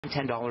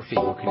$10 fee.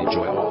 You can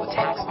enjoy all the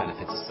tax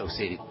benefits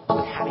associated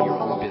with having your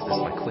own business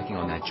by clicking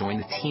on that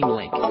Join the Team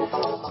link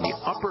on the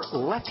upper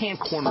left-hand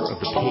corner of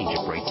the page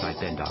at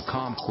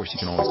BrightsideBen.com. Of course, you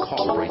can always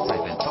call the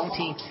Brightside Ben phone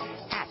team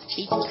at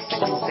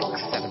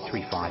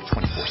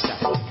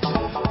 866-735-2470.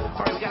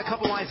 All right, we got a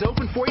couple lines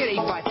open for you at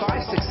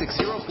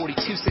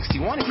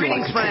 855-660-4261.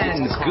 Greetings,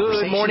 friends.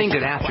 Good morning,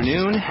 good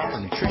afternoon,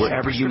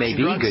 wherever you may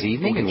be. Good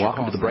evening, and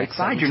welcome to the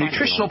Brightside, your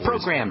nutritional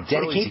program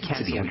dedicated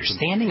to the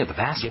understanding of the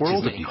vast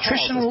world of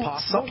nutritional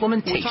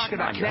supplementation.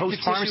 I'm your host,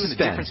 Pharmacist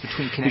Ben,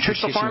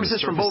 nutritional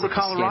pharmacist from Boulder,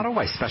 Colorado.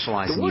 I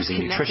specialize in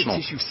using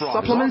nutritional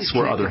supplements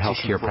where other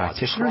healthcare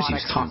practitioners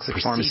use toxic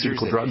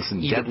pharmaceutical drugs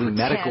and deadly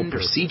medical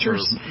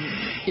procedures.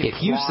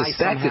 If you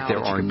suspect that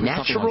there are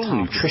natural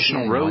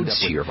nutritional roads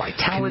to your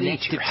vitality,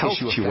 to your health,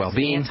 to your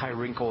well-being,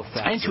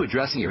 and to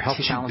addressing your health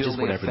challenges,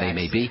 whatever they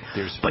may be,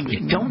 but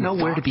you don't know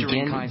where to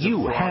begin,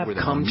 you have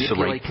come to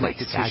the right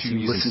place. As you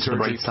listen to the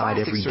Brightside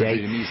every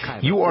day,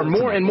 you are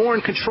more and more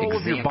in control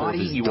of your body,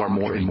 you are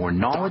more and more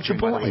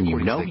knowledgeable, and you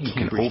know you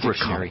can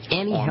overcome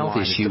any health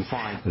issue.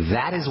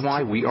 That is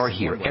why we are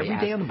here every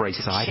day on the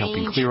Brightside,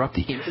 helping clear up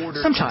the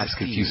sometimes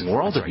confusing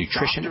world of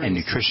nutrition and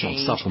nutritional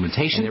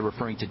supplementation.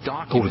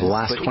 Over the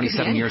last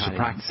 27 years of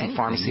practicing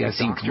pharmacy, I've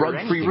seen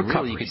drug-free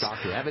recoveries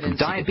from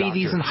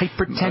diabetes and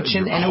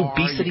hypertension and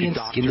obesity and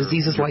skin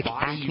diseases like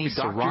acne,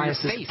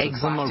 psoriasis,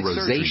 eczema,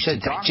 rosacea,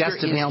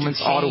 digestive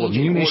ailments,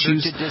 autoimmune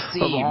issues of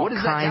all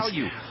kinds.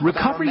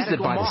 Recoveries that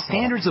by the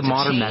standards of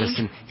modern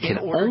medicine can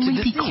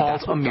only be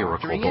called a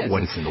miracle, but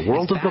what is in the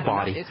world of the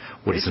body,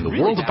 what is in the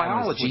world of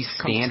biology,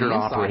 standard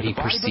operating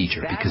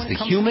procedure, because the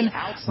human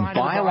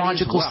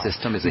biological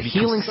system is a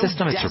healing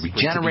system, it's a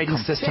regenerating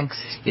system,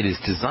 it is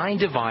designed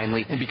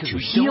divinely to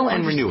heal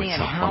and renew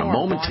itself on a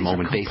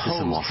moment-to-moment basis,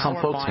 and while some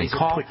folks may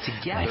call a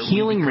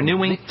healing,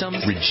 renewing,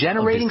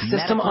 regenerating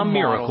system a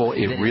miracle,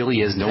 it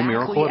really is no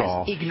miracle at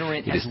all.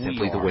 It is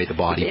simply the way the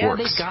body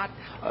works.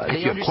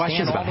 If you have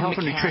questions about health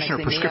or nutrition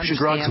or prescription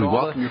drugs, we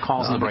welcome your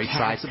calls on the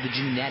Brightside at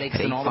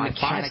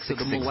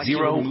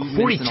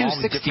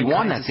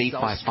 855-660-4261. That's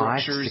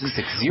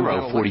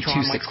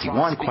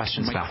 855-660-4261.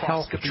 Questions about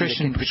health,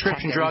 nutrition,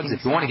 prescription drugs.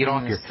 If you want to get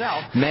off your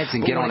meds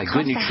and get on a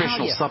good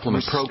nutritional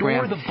supplement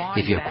program,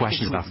 if you have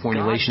questions about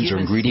formulations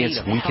or ingredients,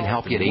 we can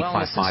help you at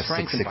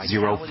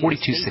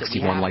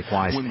 855-660-4261.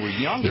 Likewise,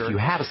 if you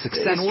have a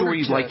success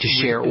story you'd like to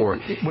share, or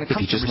if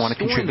you just want to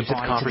contribute to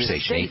the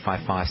conversation,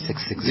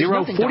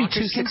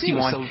 855-660-4261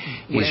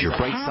 is your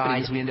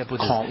Brightside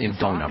call-in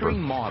phone number.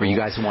 For you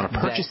guys who want to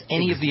purchase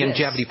any of the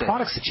longevity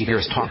products that you hear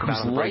us talk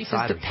about on the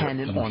Brightside, or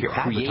you hear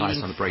advertised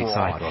on the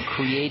Brightside,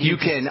 you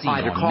can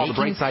either call the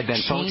Brightside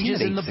Ben phone team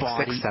at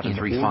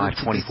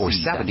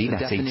 866-735-2470,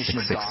 that's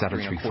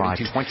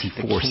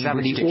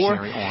 866-735-2470,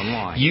 or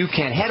you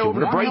can head over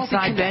to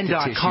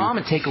BrightsideBen.com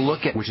and take a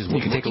look at our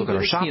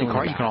shopping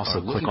cart. You can also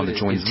click on the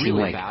Join the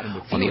Team link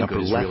on the upper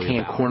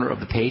left-hand corner of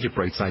the page at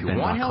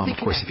BrightsideBen.com. Of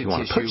course, if you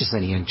want to purchase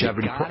any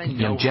longevity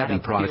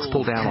products,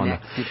 pull down on the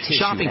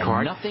shopping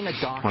cart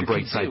on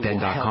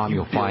BrightsideBen.com.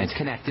 You'll find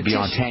the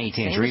Beyond Tangy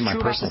Tangerine, my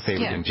personal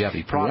favorite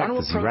longevity product,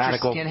 the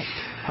Z-Radical.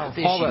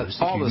 All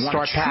the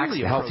start packs,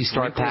 the Healthy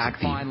Start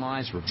Pack, the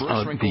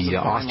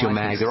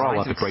Osteomag, they're all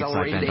up at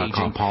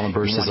BrightsideBen.com. Pollen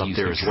Burst is up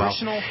there as well.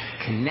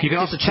 You can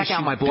also check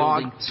out my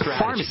blog,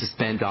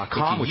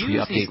 PharmacistBen.com, which we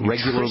update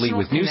regularly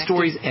with news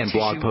stories and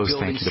blog posts.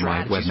 Thank you to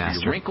my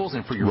webmaster,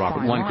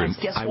 Robert Lundgren.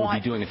 I will be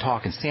doing a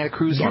talk in Santa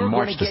Cruz on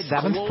March the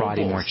 7th,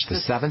 Friday, March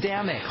the 7th.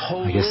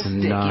 I guess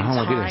in,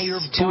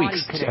 2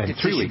 weeks,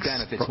 3 weeks,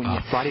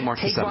 Friday, March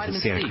the 7th in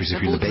Santa Cruz.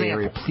 If you're in the Bay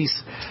Area, please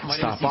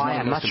stop by.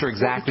 I'm not sure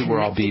exactly where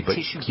I'll be, but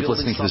keep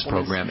listening to this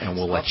program and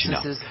we'll let you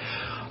know.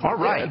 All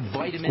right.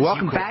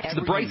 Welcome back to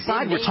the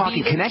Brightside. We're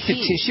talking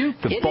connective tissue,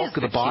 the bulk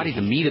of the body,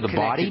 the meat of the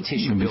body.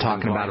 We've been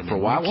talking about it for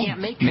a while. Well,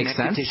 makes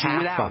sense.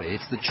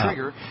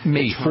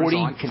 Maybe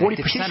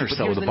 40% or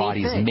so of the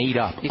body is made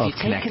up of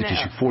connective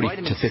tissue.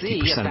 40 to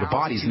 50% of the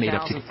body is made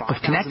up of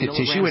connective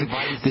tissue, and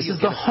this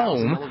is the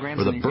home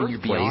or the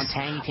birthplace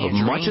of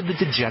much of the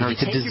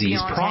degenerative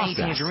disease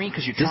process.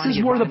 This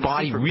is where the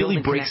body really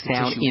breaks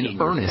down in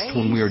earnest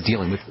when we are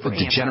dealing with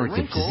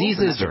degenerative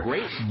diseases or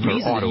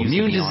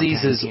autoimmune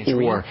diseases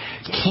or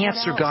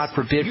cancer, God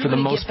forbid, for the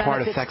most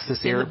part, affects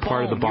this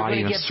part of the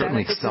body, and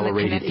certainly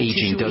accelerated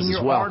aging does as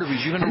well.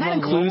 And that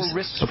includes,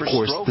 of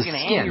course, the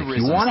skin.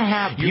 If you want to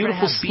have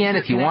beautiful skin,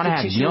 if you want to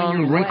have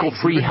young,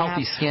 wrinkle-free,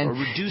 healthy skin,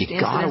 you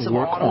got to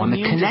work on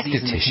the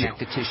connective tissue.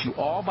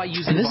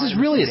 And this is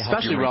really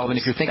especially relevant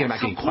if you're thinking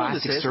about getting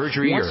plastic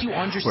surgery, or if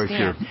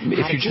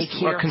you're just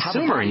a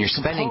consumer and you're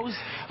spending,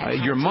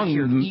 you're among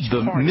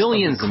the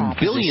millions and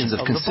billions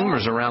of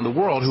consumers around the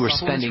world who are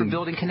spending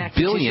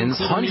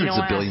billions, hundreds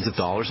of billions of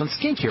dollars on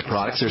skincare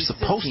products. They're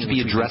supposed to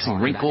be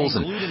addressing wrinkles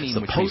and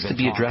supposed to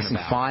be addressing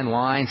fine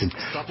lines and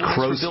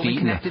crow's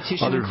feet and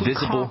other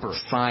visible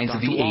signs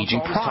of the aging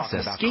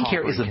process.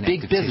 Skincare is a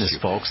big business,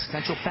 folks.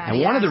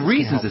 And one of the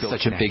reasons it's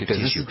such a big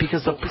business is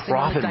because the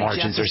profit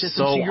margins are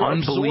so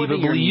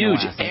unbelievably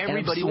huge.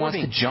 Everybody wants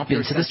to jump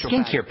into the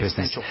skincare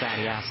business.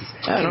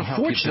 And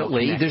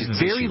unfortunately, there's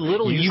very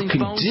little you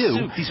can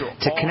do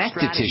to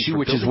connective tissue,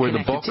 which is where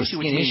the bulk of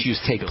skin issues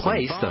take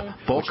place, the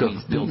bulk of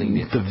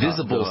the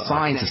visible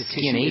signs of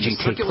skin aging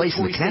take place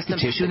in the connective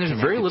tissue, and there's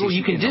very little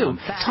you can do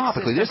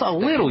topically. There's a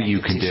little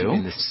you can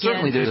do.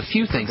 Certainly there's a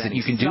few things that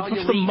you can do,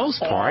 but for the most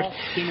part,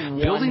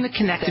 building the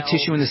connective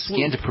tissue in the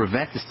skin to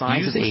prevent the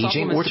signs of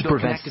aging or to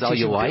prevent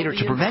cellulite or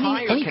to prevent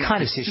any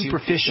kind of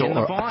superficial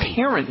or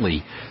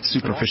apparently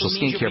superficial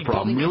skincare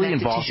problem really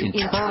involves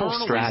internal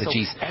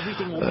strategies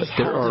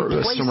that are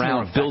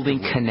around building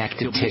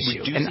connective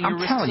tissue. And I'm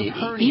telling you,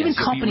 even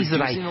companies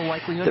that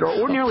are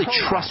ordinarily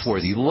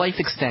trustworthy, Life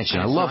Extension,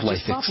 I love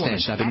Life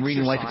Extension. I've been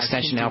reading Life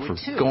Extension now for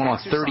going on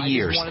 30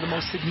 years.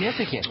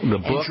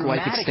 The book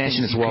Life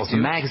Extension as well as the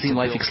magazine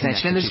Life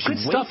Extension, and there's good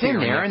stuff in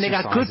there, and they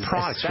got good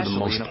products for the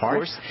most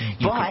part.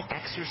 But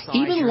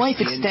even Life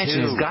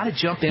Extension has got to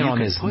jump in on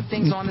this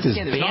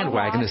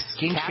bandwagon, this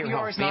skincare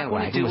health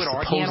bandwagon with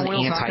supposed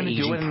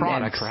anti-aging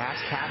products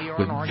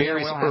with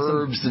various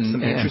herbs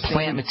and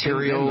plant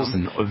materials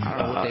and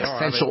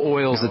essential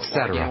oils,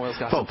 etc.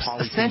 Folks,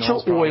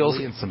 essential oils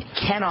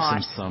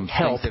cannot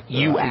help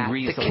you at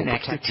the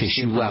connective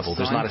tissue level.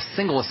 There's not a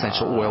single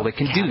essential oil that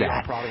can do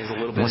that.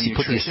 Once you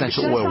put the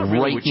essential oil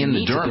right in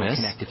the dermis,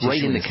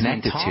 right in the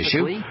connective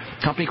tissue, a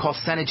company called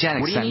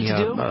Senegenics sent me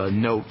a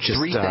note just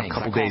a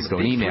couple days ago,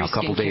 an email a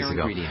couple days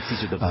ago.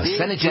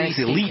 Senegenics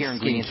Elite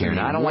Skincare.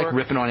 Now, I don't like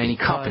ripping on any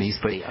companies,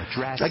 but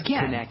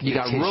again, you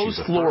got rose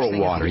floral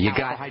water, you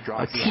got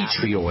tea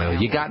tree oil,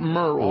 you got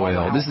myrrh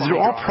oil. These are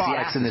all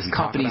products in this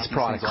company's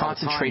product,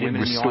 concentrated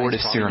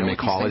restorative serum, they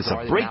call it. It's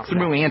a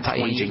breakthrough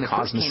anti-aging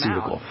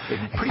cosmeceutical.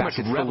 Pretty much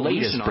it's the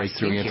latest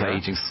breakthrough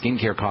anti-aging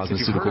skincare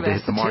cosmeceutical to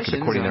hit the market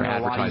according to their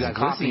advertising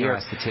copy here.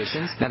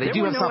 Now, they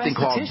do have something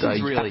called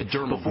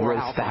epidermal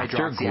growth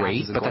factor,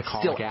 great, but that's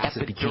still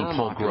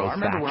epidermal growth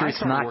factor.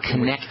 It's not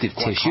connective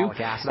tissue.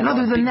 And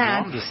other than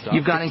that,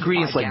 you've got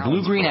ingredients like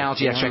blue-green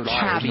algae extract,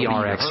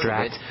 caviar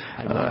extract,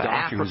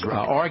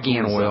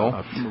 argan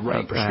oil,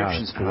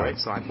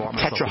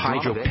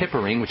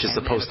 tetrahydropiperine, which is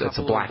supposed to, it's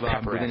a black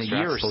pepper within a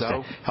year or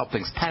so, help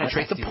things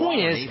penetrate. The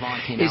point is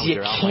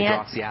you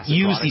can't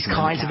use these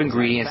kinds of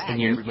ingredients,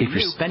 and if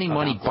you're spending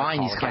money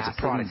buying these kinds of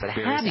products that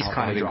have these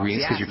kind of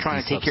ingredients because you're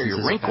trying to take care of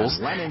your wrinkles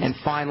and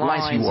fine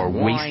lines, you are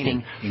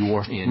wasting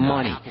your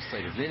money.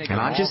 And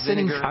I'm just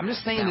saying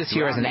this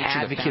here as an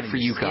advocate for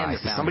you guys,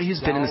 as somebody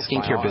who's been in the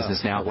skincare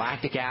business now,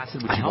 the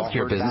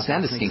healthcare business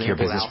and the skincare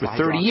business for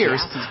 30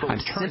 years. I'm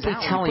simply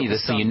telling you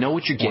this so you know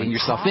what you're getting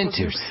yourself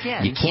into.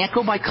 You can't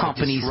go by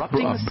companies,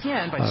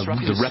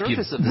 the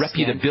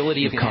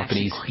reputability of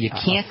companies. You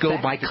can't go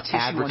by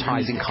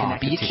advertising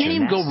copy. You can't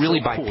even go really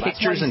by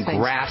pictures and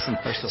graphs and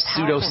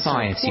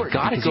pseudoscience. You've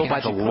got to go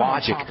by the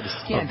logic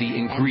of the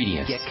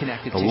ingredients.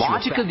 The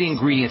logic of the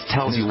ingredients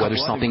tells you whether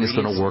something is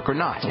going to work or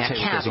not. Now,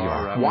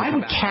 caviar. Why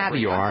would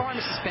caviar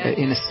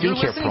in a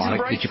skincare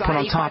product that you put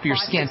on top of your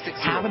skin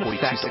have an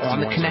effect on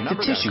the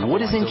connective tissue?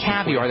 What is in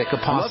caviar that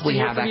could possibly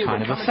have that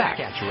kind of effect?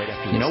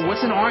 You know,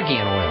 what's an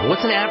argan oil?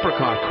 What's an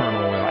apricot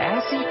kernel oil?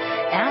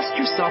 Ask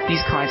yourself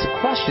these kinds of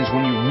questions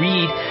when you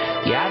read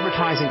the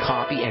advertising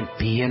copy, and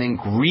be an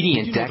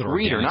ingredient deck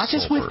reader. Not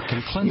just with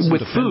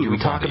food. We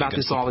talk about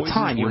this all the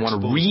time. You want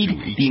to read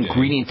the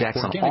ingredient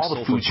decks on all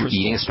the foods you're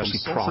eating,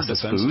 especially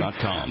processed food,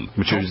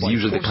 which is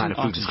usually the kind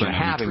of food that's going to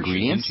have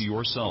ingredients.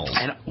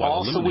 And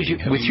also with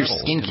your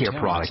skincare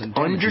product,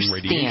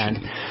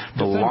 understand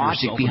the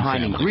logic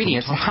behind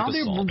ingredients and how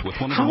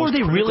are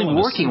they really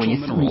working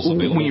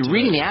when you're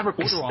reading the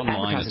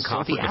advertising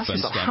copy. Ask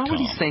yourself, how are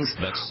these things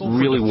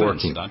really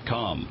working?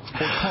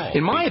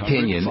 In my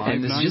opinion,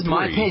 and this is just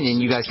my opinion,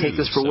 you guys take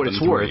this for what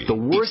it's worth, the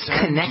worst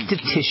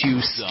connective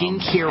tissue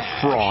skincare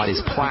fraud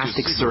is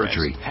plastic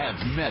surgery.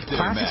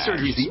 Plastic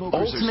surgery is the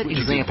ultimate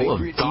example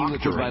of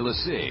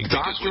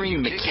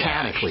doctoring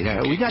mechanically.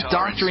 Now, we got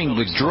doctoring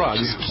with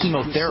drugs,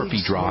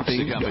 chemotherapy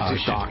doctoring.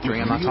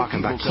 I'm not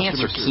talking about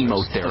cancer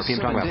chemotherapy. I'm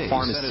talking about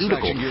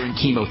pharmaceutical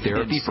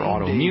chemotherapy for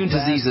autoimmune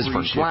diseases,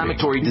 for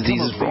inflammatory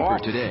diseases, for all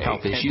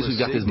health issues. We've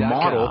got this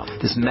model,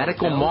 this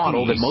medical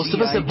model that most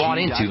of us have bought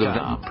into,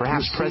 the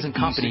perhaps present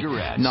company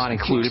not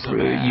included,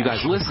 you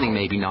guys listening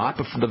maybe not,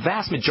 but for the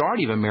vast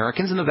majority of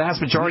Americans and the vast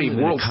majority of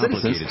world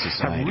citizens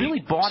have really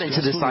bought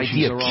into this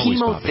idea of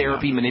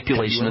chemotherapy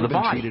manipulation of the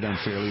body.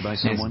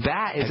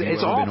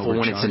 It's awful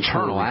when it's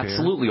internal,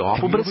 absolutely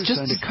awful, but it's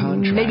just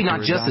maybe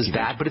not just as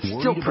bad, but it's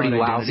still pretty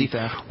lousy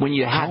when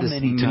you have this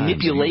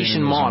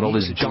manipulation model,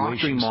 this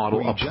doctoring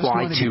model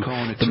applied to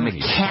the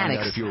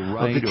mechanics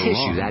of the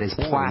tissue. That is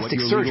plastic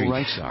surgery.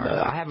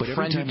 I have a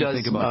friend who does,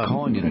 he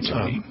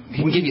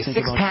can give you a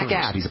six-pack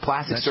ab. He's a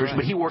plastic surgeon,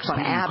 but he works on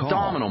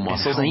abdominal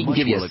muscles, and he can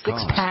give you a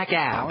six-pack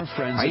ab.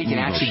 Right? He can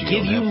actually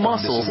give you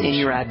muscles in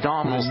your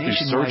abdominals through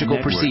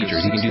surgical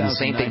procedures. He can do the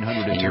same thing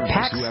in your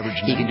pecs.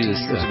 He can do this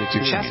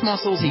your chest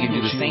muscles. He can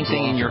do the same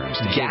thing in your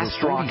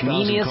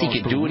gastrocnemius. He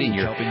can do it in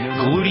your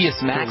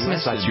gluteus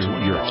maximus. That's your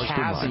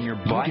calves and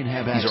your butt.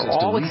 These are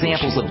all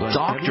examples of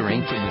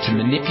doctoring to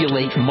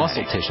manipulate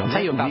muscle tissue. I'll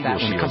tell you about that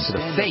when it comes to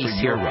the face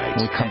here when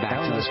we come back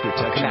to this. Come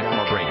back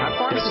from our break. I'm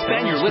Pharmacist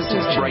Ben. You're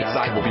listening to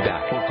Brightside. We'll be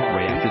back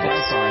right after this.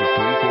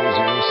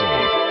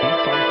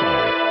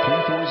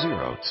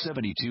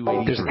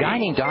 855-340-7283. There's a guy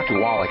named Dr.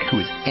 Wallach who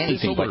is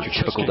anything but your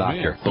typical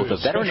doctor. Both a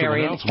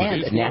veterinarian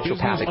and a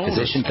naturopathic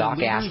physician, Doc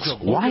asks,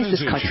 why is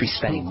this country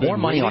spending more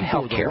money on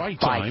health care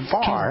by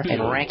far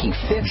and ranking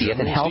 50th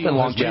in health and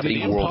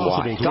longevity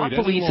worldwide? Doc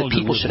believes that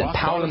people should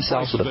empower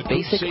themselves with a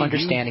basic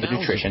understanding of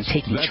nutrition,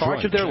 taking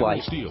charge of their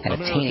life, and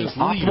attaining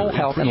optimal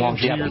health and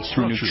longevity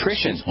through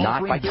nutrition,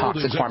 not by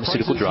toxic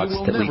pharmaceutical drugs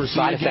that lead to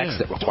side effects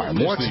that require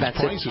more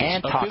expensive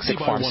and toxic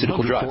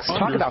pharmaceutical drugs.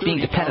 Talk about being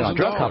dependent on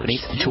drug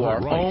companies to our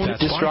own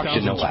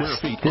destruction, no less.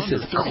 This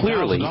is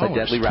clearly a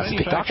deadly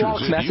recipe. Dr.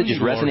 Wallach's message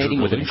is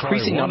resonating with an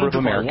increasing number of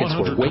Americans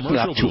who are waking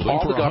up to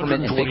all the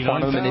government and big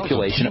pharma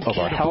manipulation of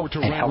our health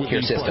and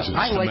healthcare system.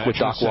 I like what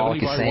Doc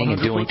Wallach is saying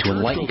and doing to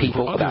enlighten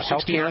people about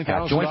healthcare, and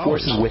I've joined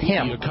forces with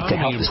him to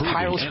help this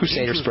tireless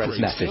crusader spread his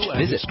message.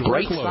 Visit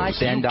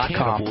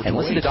BrightSideBen.com and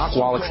listen to Doc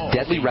Wallach's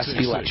deadly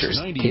recipe lectures.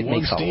 It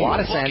makes a lot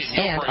of sense,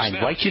 and I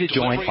invite you to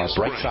join our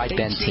Brightside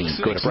Ben team.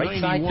 Go to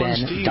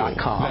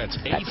BrightSideBen.com.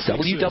 That's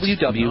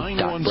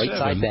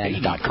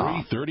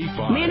www.BrightSideBen.com.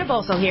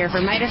 Manaboso here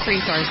for Midas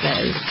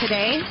Resources.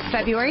 Today,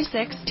 February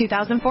 6,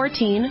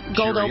 2014,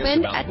 gold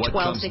opened at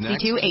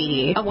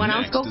 $1262.80. A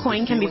 1-ounce gold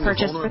coin can be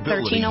purchased for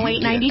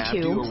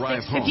 $1308.92,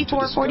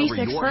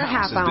 $654.46 for a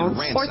half ounce,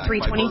 or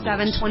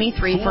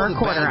 $327.23 for a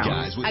quarter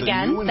ounce.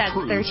 Again, that's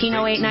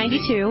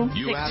 $1308.92,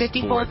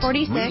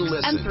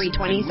 $654.46, and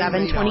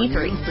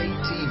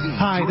 $327.23.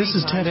 Hi, this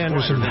is Ted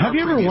Anderson. Have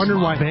you ever wondered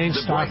why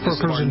banks,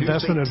 stockbrokers,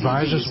 investment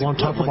advisors won't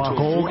talk about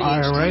gold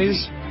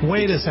IRAs?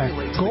 Wait a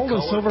second. Gold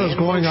and silver is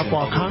going up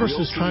while Congress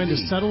is trying to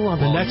settle on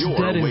the next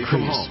debt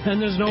increase.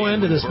 And there's no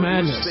end to this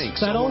madness.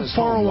 That old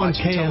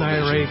 401k and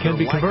IRA can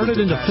be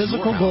converted into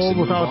physical gold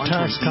without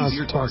tax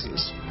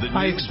consequences.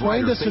 I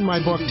explained this in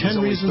my book, 10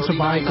 Reasons to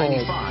Buy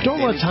Gold.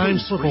 Don't let time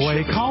slip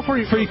away. Call for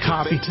your free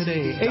copy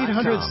today,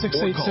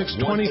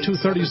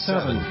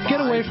 800-686-2237.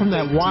 Get away from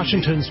that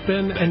Washington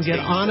spin and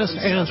get honest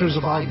answers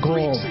about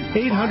gold.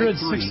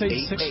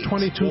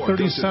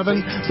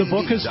 800-686-2237. The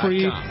book is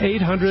free,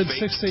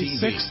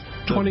 800-686-2237.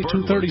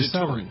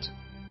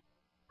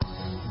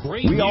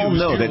 We all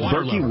know that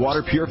Berkey water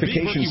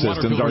purification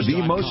systems are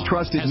the most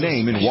trusted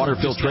name in water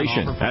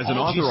filtration. As an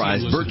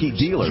authorized Berkey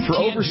dealer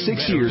for over 6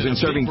 years and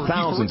serving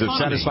thousands of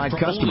satisfied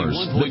customers,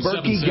 the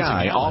Berkey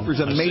Guy offers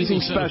amazing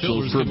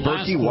specials for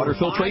Berkey water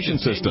filtration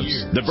systems.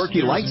 The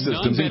Berkey Light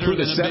systems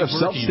include a set of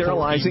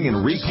self-sterilizing and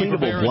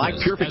recleanable black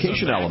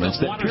purification elements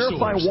that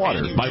purify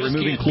water by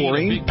removing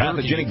chlorine,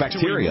 pathogenic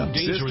bacteria,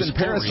 cysts and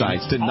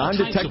parasites to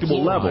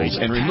non-detectable levels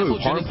and remove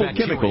harmful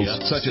chemicals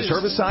such as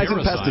herbicides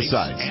and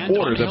pesticides.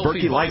 Order the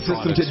Berkey Light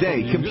system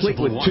today, complete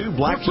with 2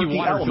 black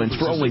Berkey elements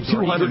for only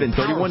 $231,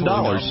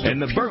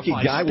 and the Berkey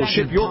Guy will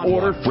ship your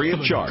order free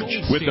of charge.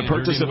 With the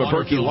purchase of a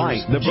Berkey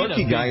Light, the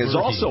Berkey Guy is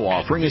also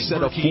offering a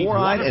set of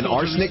fluoride and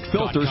arsenic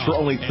filters for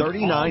only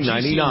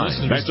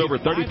 $39.99. That's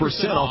over 30%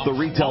 off the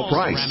retail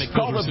price.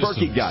 Call the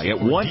Berkey Guy at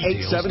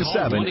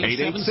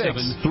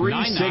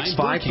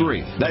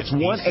 1-877-886-3653. That's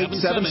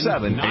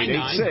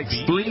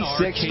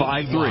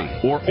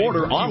 1-877-886-3653. Or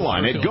order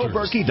online at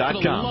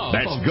GoBerkey.com.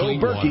 That's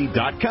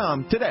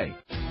GoBerkey.com today.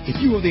 If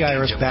you owe the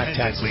IRS back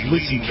taxes,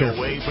 listen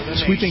carefully.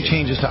 Sweeping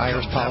changes to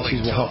IRS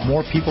policies will help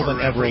more people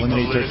than ever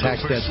eliminate their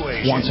tax debts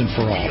once and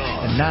for all.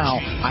 And now,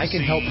 I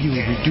can help you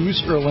reduce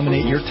or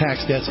eliminate your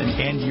tax debts and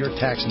end your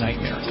tax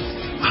nightmare.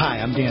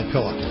 Hi, I'm Dan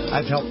Pilla.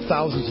 I've helped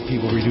thousands of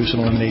people reduce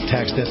and eliminate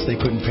tax debts they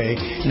couldn't pay,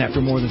 and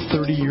after more than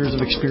 30 years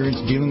of experience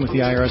dealing with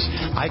the IRS,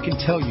 I can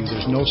tell you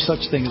there's no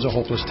such thing as a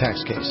hopeless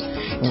tax case.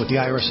 And with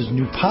the IRS's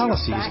new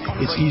policies,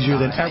 it's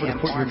easier than ever to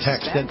put your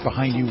tax debt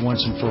behind you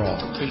once and for all.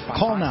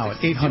 Call now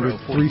at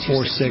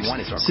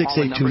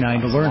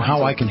 800-346-6829 to learn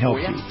how I can help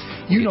you.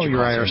 You know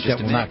your IRS debt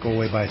will not go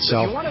away by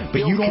itself,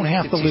 but you don't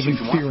have to live in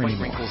fear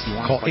anymore.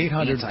 Call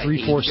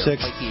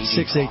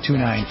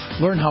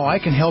 800-346-6829. Learn how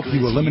I can help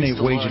you eliminate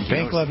wage and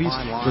bank levies,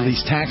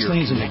 release tax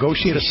liens, and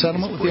negotiate a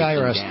settlement with the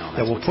IRS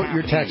that will put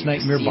your tax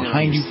nightmare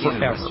behind you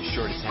forever.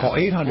 Call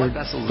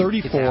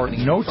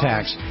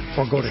 800-34-NO-TAX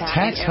or go to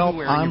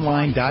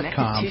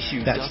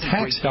TaxHelpOnline.com. That's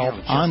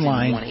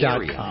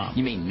TaxHelpOnline.com.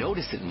 You may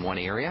notice it in one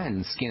area, and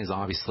the skin is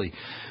obviously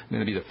going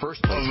to be the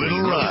first place. A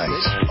little right,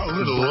 a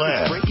little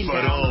left,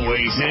 but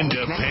always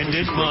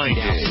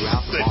independent-minded.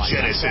 The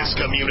Genesis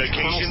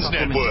Communications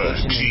Network,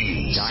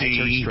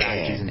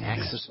 GCN.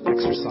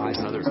 Exercise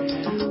and other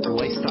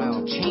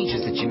lifestyle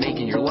changes that you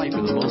make in your life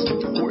are the most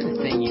important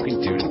thing you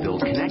can do to build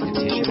connective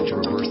tissue and to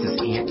reverse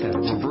the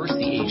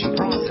aging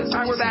process.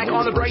 All right, we're back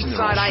on the bright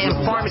side. I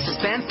am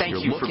Pharmacist Ben. Thank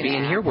you for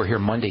being here. We're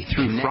here Monday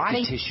through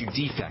Friday,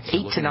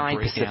 8 to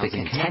 9 Pacific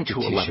and 10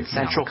 to 11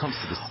 Central.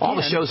 All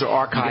the shows are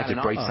archived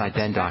at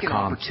BrightSideBen.com.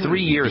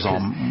 3 years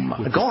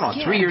going on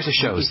 3 years of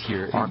shows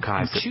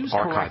archived at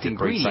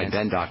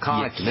BrightSideBen.com.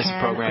 If you miss a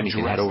program, you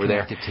can head over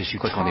there,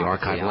 click on the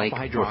archive link,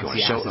 or if you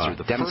want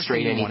to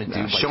demonstrate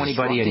show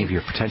anybody, any of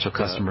your potential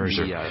customers,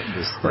 or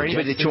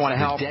anybody that you want to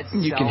help,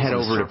 you can head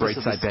over to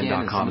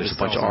BrightSideBen.com. There's a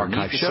bunch of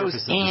archive shows,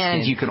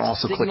 and you can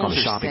also click on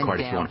the shopping cart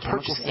if you want to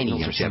purchase any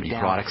longevity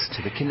products.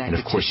 And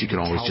of course, you can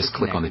always just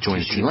click on the Join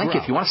the Team link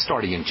if you want to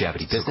start a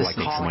longevity business,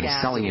 make some money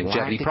selling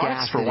longevity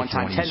products for a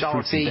one-time $10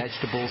 fee.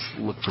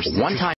 One-time